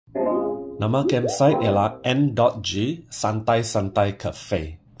Nama campsite ialah N.G Santai-Santai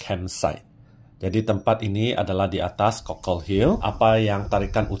Cafe Campsite. Jadi tempat ini adalah di atas Kokol Hill. Apa yang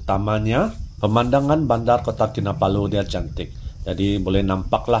tarikan utamanya? Pemandangan bandar Kota Kinabalu dia cantik. Jadi boleh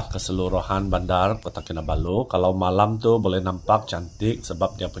nampaklah keseluruhan bandar Kota Kinabalu. Kalau malam tu boleh nampak cantik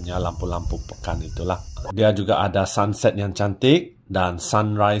sebab dia punya lampu-lampu pekan itulah. Dia juga ada sunset yang cantik dan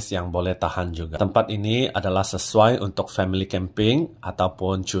sunrise yang boleh tahan juga. Tempat ini adalah sesuai untuk family camping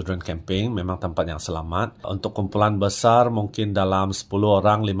ataupun children camping. Memang tempat yang selamat. Untuk kumpulan besar mungkin dalam 10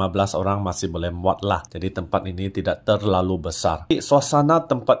 orang, 15 orang masih boleh muat lah. Jadi tempat ini tidak terlalu besar. Suasana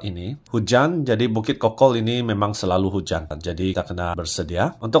tempat ini hujan, jadi Bukit Kokol ini memang selalu hujan. Jadi kita kena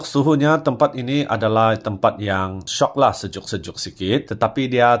bersedia. Untuk suhunya tempat ini adalah tempat yang shock lah, sejuk-sejuk sikit.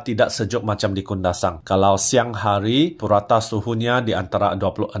 Tetapi dia tidak sejuk macam di Kundasang. Kalau siang hari purata suhunya di antara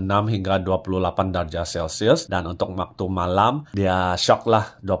 26 hingga 28 darjah Celcius, dan untuk waktu malam dia shock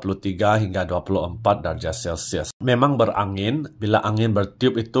lah 23 hingga 24 darjah Celcius. Memang berangin, bila angin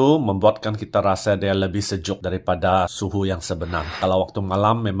bertiup itu membuatkan kita rasa dia lebih sejuk daripada suhu yang sebenar. Kalau waktu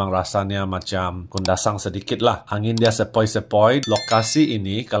malam memang rasanya macam Kundasang sedikit lah. Angin dia sepoi-sepoi. Lokasi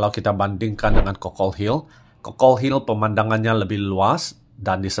ini kalau kita bandingkan dengan Kokol Hill pemandangannya lebih luas.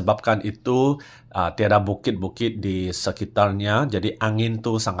 Dan disebabkan itu tiada bukit-bukit di sekitarnya, jadi angin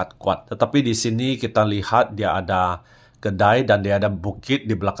tu sangat kuat. Tetapi di sini kita lihat dia ada kedai dan dia ada bukit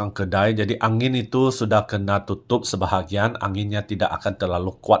di belakang kedai. Jadi angin itu sudah kena tutup sebahagian. Anginnya tidak akan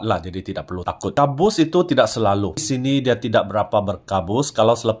terlalu kuat lah, jadi tidak perlu takut. Kabus itu tidak selalu. Di sini dia tidak berapa berkabus.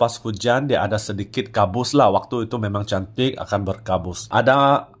 Kalau selepas hujan dia ada sedikit kabus lah. Waktu itu memang cantik akan berkabus.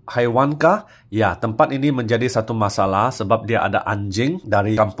 Ada haiwan kah? Ya, tempat ini menjadi satu masalah sebab dia ada anjing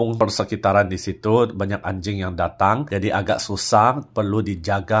dari kampung persekitaran di situ. Banyak anjing yang datang. Jadi agak susah, perlu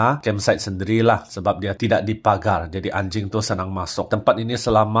dijaga campsite sendirilah sebab dia tidak dipagar. Jadi anjing tu senang masuk. Tempat ini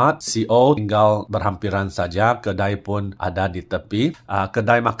selamat, CO tinggal berhampiran saja. Kedai pun ada di tepi.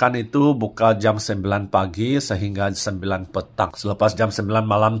 Kedai makan itu buka jam 9 pagi sehingga 9 petang. Selepas jam 9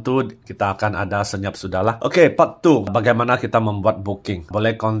 malam tu kita akan ada senyap sudahlah. Okey, part 2. Bagaimana kita membuat booking?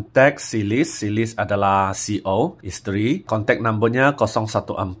 Boleh kontak Silis. Silis adalah CO, isteri. Kontak numbernya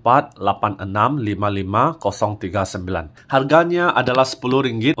 014-8655-039. Harganya adalah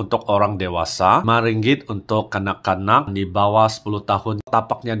RM10 untuk orang dewasa, RM5 untuk kanak-kanak di bawah 10 tahun.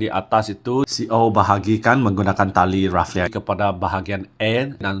 Tapaknya di atas itu CO bahagikan menggunakan tali roughly kepada bahagian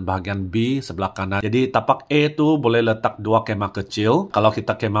A dan bahagian B sebelah kanan. Jadi tapak A itu boleh letak 2 kemah kecil. Kalau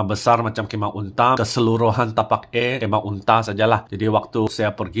kita kemah besar macam kemah unta, keseluruhan tapak A kemah unta sajalah. Jadi waktu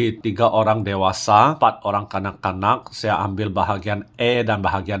saya pergi 3 orang dewasa, 4 orang kanak-kanak, saya ambil bahagian A dan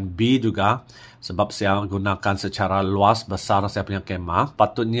bahagian B juga. Sebab saya gunakan secara luas besar saya punya kemah.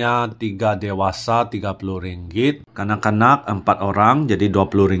 Patutnya 3 dewasa RM30. Kanak-kanak 4 orang jadi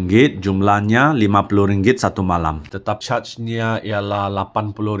RM20. Jumlahnya RM50 satu malam. Tetap charge-nya ialah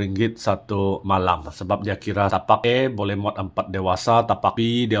RM80 satu malam. Sebab dia kira tapak A boleh muat 4 dewasa. Tapak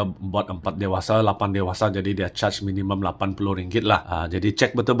B dia buat 4 dewasa, 8 dewasa. Jadi dia charge minimum RM80 lah. Jadi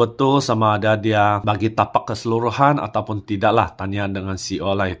cek betul-betul sama ada dia bagi tapak keseluruhan ataupun tidak lah. Tanya dengan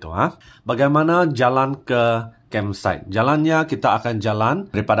CEO lah itu. Bagaimana jalan ke campsite? Jalannya kita akan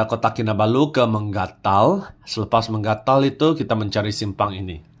jalan daripada Kota Kinabalu ke Menggatal. Selepas Menggatal itu kita mencari simpang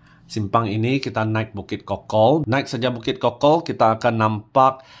ini. Simpang ini kita naik Bukit Kokol. Naik saja Bukit Kokol kita akan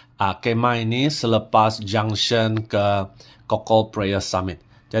nampak kemah ini selepas junction ke Kokol Prayer Summit.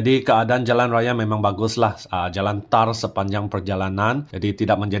 Jadi keadaan jalan raya memang baguslah. Jalan tar sepanjang perjalanan. Jadi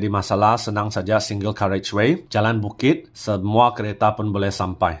tidak menjadi masalah. Senang saja single carriageway. Jalan bukit. Semua kereta pun boleh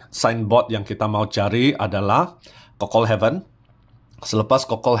sampai. Signboard yang kita mau cari adalah Kokol Heaven. Selepas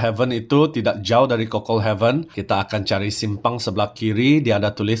Kokol Heaven itu tidak jauh dari Kokol Heaven, kita akan cari simpang sebelah kiri. Dia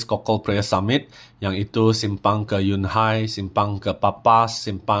ada tulis Kokol Prayer Summit. Yang itu simpang ke Yunhai, simpang ke Papas,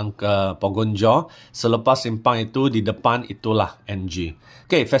 simpang ke Pogonjo. Selepas simpang itu di depan itulah NG.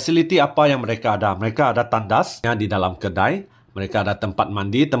 Okey, fasiliti apa yang mereka ada? Mereka ada tandas di dalam kedai. Mereka ada tempat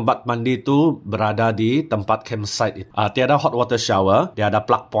mandi. Tempat mandi itu berada di tempat campsite itu. Tiada hot water shower. Dia ada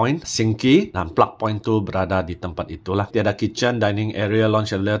plug point, sinki. Dan plug point itu berada di tempat itulah. Tiada kitchen, dining area,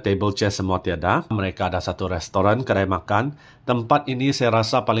 lounge area, table chair, semua tiada. Mereka ada satu restoran, kedai makan. Tempat ini saya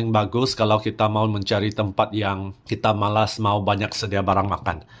rasa paling bagus kalau kita mau mencari tempat yang kita malas mau banyak sedia barang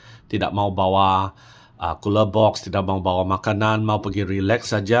makan. Tidak mau bawa cooler box, tidak mau bawa makanan, mau pergi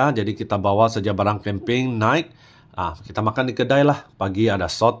relax saja. Jadi kita bawa saja barang camping, naik. Kita makan di kedai lah. Pagi ada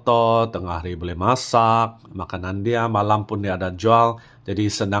soto, tengah hari boleh masak, makanan dia, malam pun dia ada jual.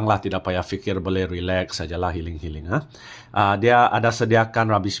 Jadi senanglah, tidak payah fikir, boleh relax sajalah, healing-healing. Dia ada sediakan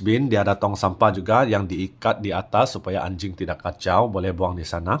rubbish bin, dia ada tong sampah juga yang diikat di atas supaya anjing tidak kacau, boleh buang di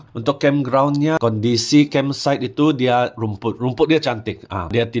sana. Untuk campgroundnya, kondisi campsite itu dia rumput dia cantik.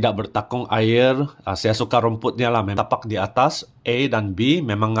 Dia tidak bertakung air. Saya suka rumputnya lah, memang tapak di atas. A dan B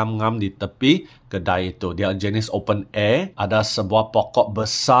memang ngam-ngam di tepi kedai itu. Dia jenis open air, ada sebuah pokok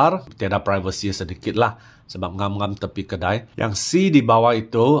besar, tiada privacy sedikit lah sebab ngam-ngam tepi kedai. Yang C di bawah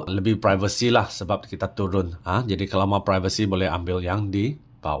itu lebih privacy lah sebab kita turun. Jadi kalau mau privacy boleh ambil yang di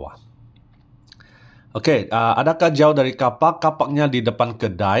bawah. Okey, adakah jauh dari kapak? Kapaknya di depan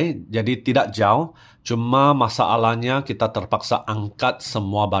kedai, jadi tidak jauh. Cuma masalahnya kita terpaksa angkat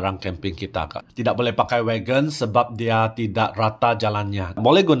semua barang camping kita. Tidak boleh pakai wagon sebab dia tidak rata jalannya.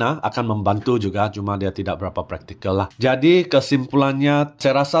 Boleh guna, akan membantu juga, cuma dia tidak berapa praktikal lah. Jadi kesimpulannya,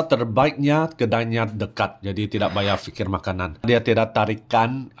 saya rasa terbaiknya kedainya dekat. Jadi tidak payah fikir makanan. Dia tidak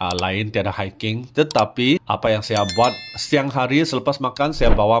tarikan lain, tiada hiking. Tetapi apa yang saya buat, siang hari selepas makan,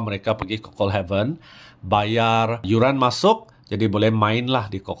 saya bawa mereka pergi Kokol Heaven. Bayar yuran masuk. Jadi boleh main lah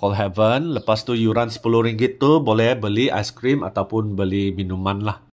di Kokol Heaven. Lepas tu yuran RM10 tu boleh beli aiskrim ataupun beli minuman lah.